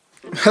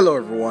Hello,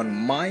 everyone.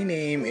 My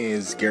name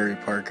is Gary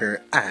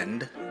Parker,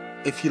 and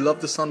if you love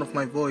the sound of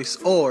my voice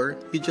or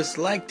you just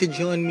like to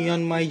join me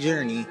on my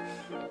journey,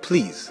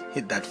 please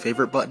hit that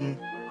favorite button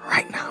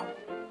right now.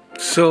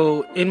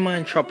 So, in my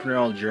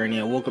entrepreneurial journey,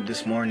 I woke up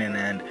this morning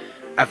and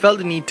I felt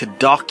the need to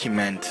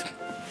document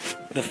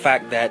the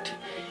fact that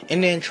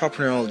in the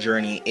entrepreneurial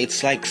journey,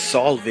 it's like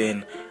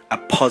solving a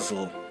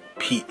puzzle,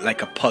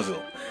 like a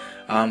puzzle.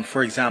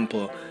 For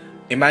example,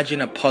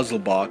 imagine a puzzle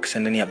box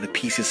and then you have the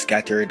pieces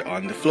scattered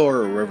on the floor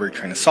or wherever you're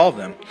trying to solve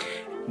them.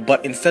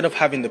 But instead of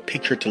having the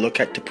picture to look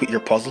at to put your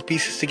puzzle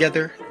pieces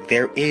together,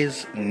 there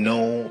is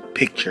no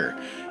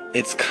picture.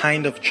 It's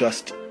kind of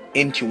just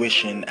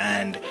intuition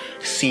and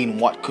seeing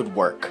what could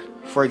work.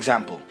 For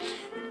example,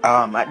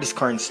 at this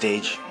current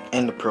stage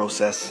in the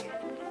process,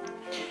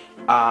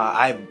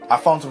 I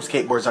found some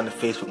skateboards on the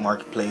Facebook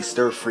Marketplace.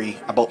 They're free,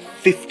 about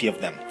 50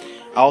 of them.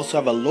 I also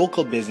have a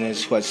local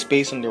business who has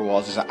space on their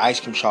walls. There's an ice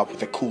cream shop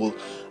with a cool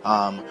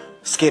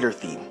skater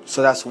theme.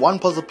 So that's one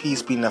puzzle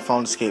piece being I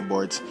found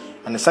skateboards,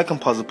 and the second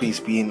puzzle piece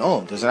being,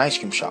 oh, there's an ice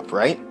cream shop,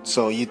 right?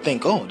 So you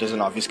think, oh, there's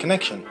an obvious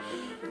connection.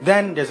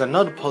 Then there's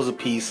another puzzle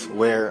piece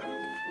where,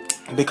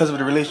 because of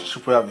the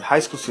relationship we have with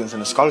high school students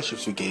and the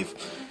scholarships we gave,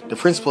 the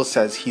principal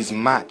says he'll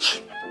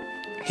match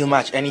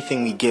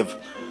anything we give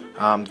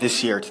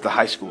this year to the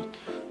high school.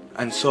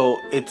 And so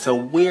it's a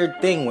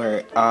weird thing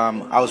where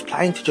I was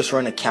planning to just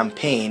run a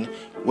campaign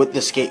with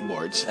the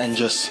skateboards and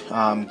just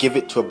give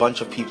it to a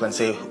bunch of people and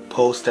say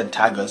post and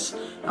tag us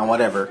and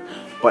whatever.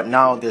 But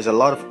now there's a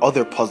lot of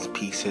other puzzle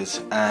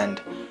pieces,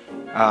 and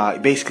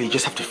basically you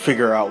just have to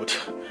figure out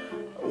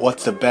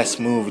what's the best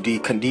move. Do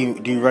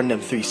you run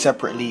them three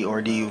separately,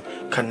 or do you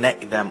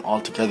connect them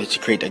all together to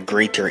create a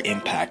greater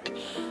impact?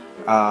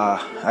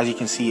 As you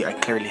can see, I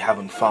clearly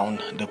haven't found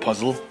the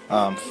puzzle,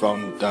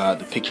 found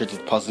the picture to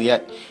the puzzle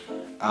yet.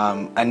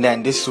 And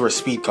then this is where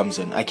speed comes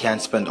in. I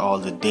can't spend all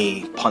the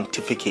day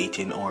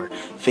pontificating or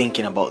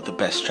thinking about the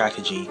best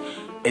strategy.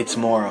 It's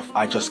more of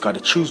I just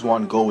gotta choose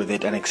one, go with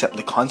it, and accept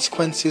the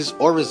consequences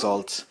or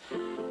results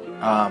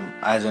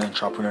as an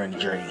entrepreneur in the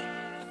journey.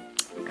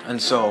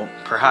 And so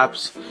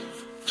perhaps,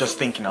 just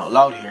thinking out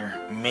loud here,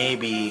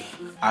 maybe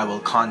I will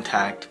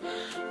contact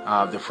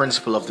the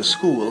principal of the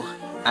school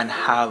and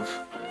have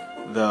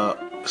the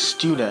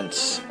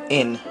students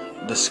in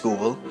the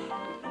school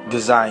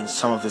design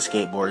some of the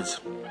skateboards,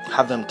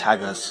 have them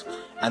tag us,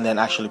 and then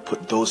actually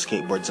put those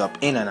skateboards up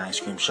in an ice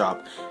cream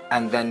shop,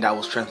 and then that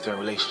will strengthen a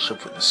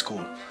relationship with the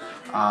school.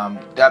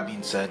 That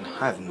being said,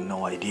 I have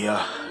no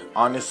idea.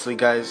 Honestly,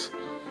 guys,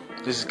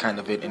 this is kind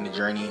of it in the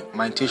journey.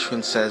 My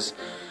intuition says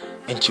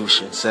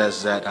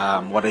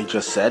that what I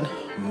just said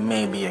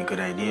may be a good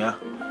idea.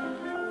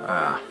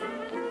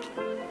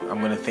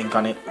 I'm gonna think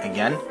on it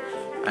again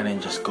and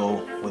then just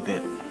go with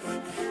it,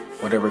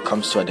 whatever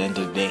comes to at the end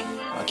of the day.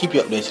 I'll keep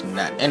you updated on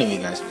that. Anyway,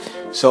 guys,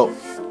 so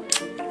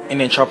in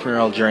the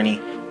entrepreneurial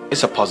journey,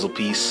 it's a puzzle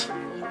piece,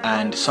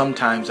 and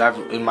sometimes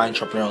in my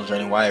entrepreneurial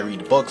journey, why I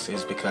read books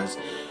is because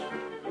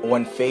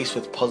when faced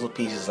with puzzle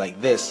pieces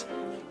like this,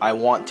 I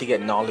want to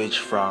get knowledge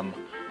from,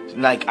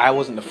 like, I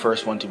wasn't the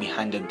first one to be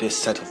handed this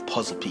set of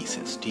puzzle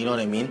pieces. Do you know what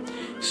I mean?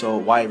 So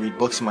why I read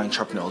books in my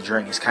entrepreneurial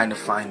journey is kind of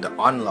find the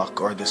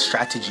unlock or the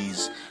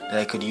strategies that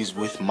I could use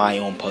with my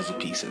own puzzle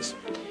pieces.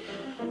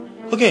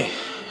 Okay,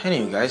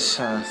 anyway, guys,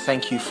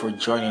 thank you for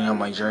joining on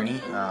my journey.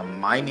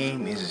 My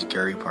name is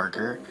Gary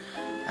Parker,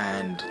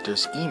 and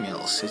there's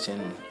emails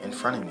sitting in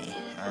front of me,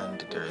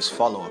 and there's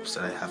follow-ups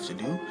that I have to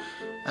do,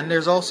 and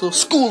there's also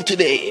school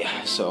today.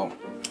 So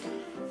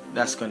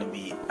that's going to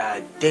be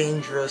a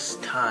dangerous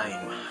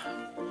time.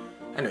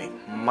 Anyway,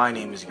 my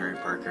name is Gary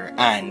Parker,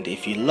 and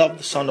if you love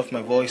the sound of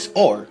my voice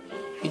or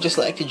you just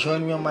like to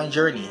join me on my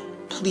journey,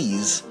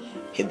 please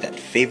hit that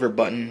favorite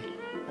button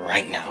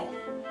right now.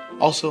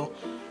 Also,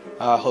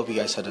 I hope you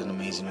guys had an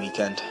amazing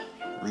weekend.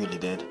 Really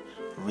did.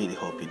 Really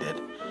hope you did.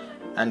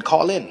 And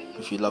call in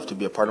if you'd love to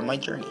be a part of my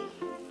journey.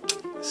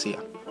 See ya.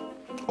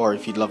 Or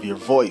if you'd love your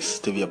voice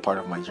to be a part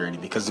of my journey,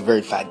 because the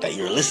very fact that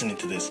you're listening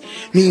to this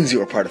means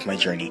you're a part of my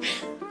journey.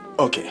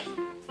 Okay,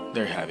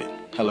 there you have it.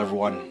 Hello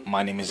everyone,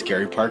 my name is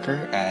Gary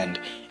Parker, and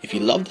if you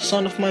love the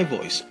sound of my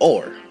voice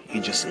or you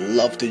just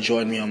love to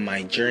join me on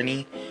my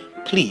journey,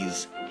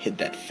 please hit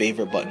that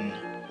favorite button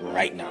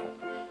right now.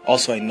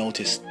 Also, I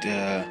noticed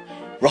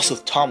Russell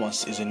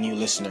Thomas is a new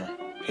listener.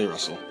 Hey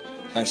Russell,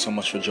 thanks so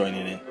much for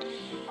joining in.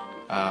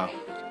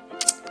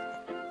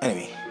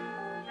 Anyway,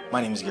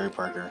 my name is Gary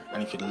Parker,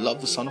 and if you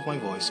love the sound of my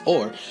voice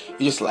or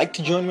you just like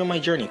to join me on my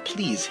journey,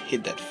 please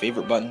hit that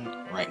favorite button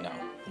right now.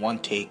 One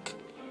take.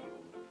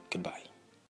 Goodbye.